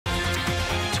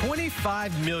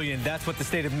$35 million. That's what the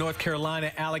state of North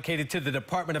Carolina allocated to the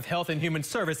Department of Health and Human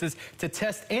Services to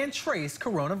test and trace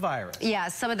coronavirus. Yeah,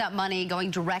 some of that money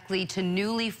going directly to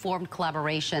newly formed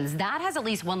collaborations. That has at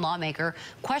least one lawmaker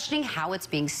questioning how it's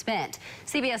being spent.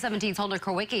 CBS 17's Holden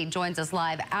Kurwicki joins us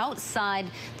live outside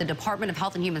the Department of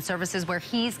Health and Human Services, where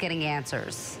he's getting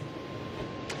answers.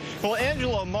 Well,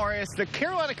 Angela Marius, the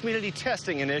Carolina Community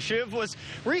Testing Initiative was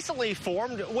recently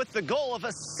formed with the goal of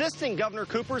assisting Governor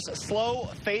Cooper's slow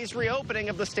phase reopening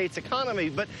of the state's economy.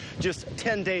 But just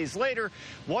 10 days later,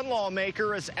 one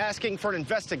lawmaker is asking for an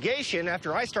investigation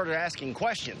after I started asking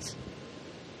questions.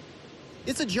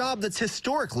 It's a job that's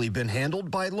historically been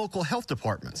handled by local health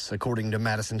departments, according to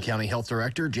Madison County Health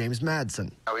Director James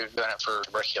Madsen. We've done it for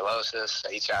tuberculosis,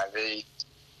 HIV.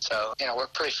 So, we're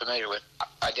pretty familiar with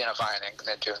identifying and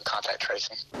then doing contact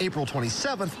tracing. April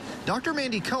 27th, Dr.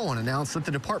 Mandy Cohen announced that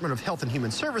the Department of Health and Human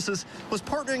Services was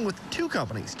partnering with two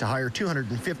companies to hire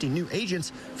 250 new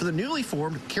agents for the newly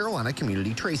formed Carolina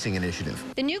Community Tracing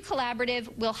Initiative. The new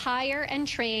collaborative will hire and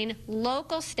train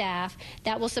local staff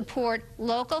that will support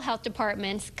local health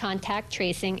departments' contact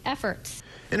tracing efforts.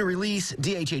 In a release,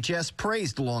 DHHS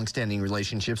praised the long-standing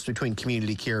relationships between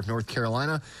Community Care of North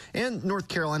Carolina and North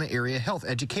Carolina Area Health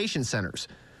Education Centers.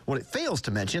 What it fails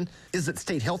to mention is that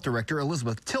State Health Director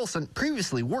Elizabeth Tilson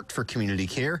previously worked for Community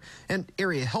Care, and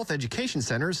Area Health Education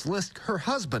Centers list her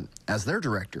husband as their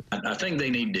director. I think they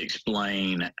need to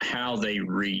explain how they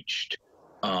reached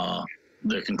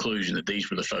the conclusion that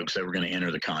these were the folks they were going to enter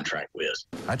the contract with.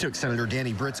 I took Senator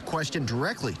Danny Britt's question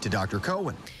directly to Dr.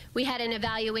 Cohen. We had an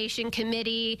evaluation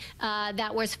committee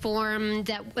that was formed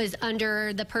that was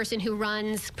under the person who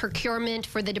runs procurement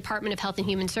for the Department of Health and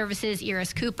Human Services,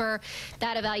 Iris Cooper.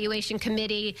 That evaluation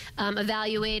committee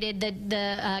evaluated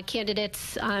the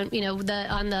candidates on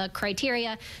the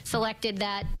criteria, selected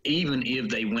that. Even if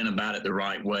they went about it the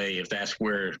right way, if that's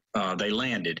where they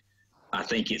landed, I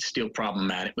think it's still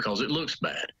problematic because it looks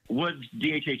bad. Would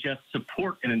DHHS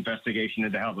support an investigation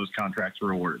into how those contracts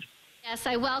were awarded? Yes,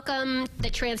 I welcome the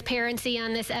transparency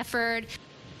on this effort.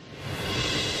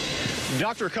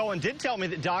 Dr. Cohen did tell me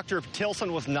that Dr.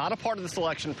 Tilson was not a part of the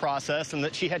selection process and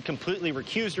that she had completely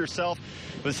recused herself.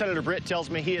 But Senator Britt tells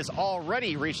me he has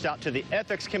already reached out to the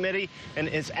Ethics Committee and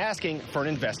is asking for an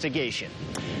investigation.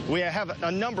 We have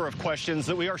a number of questions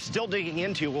that we are still digging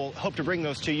into. We'll hope to bring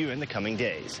those to you in the coming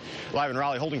days. Live in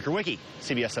Raleigh, Holden Kurwicki,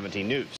 CBS 17 News.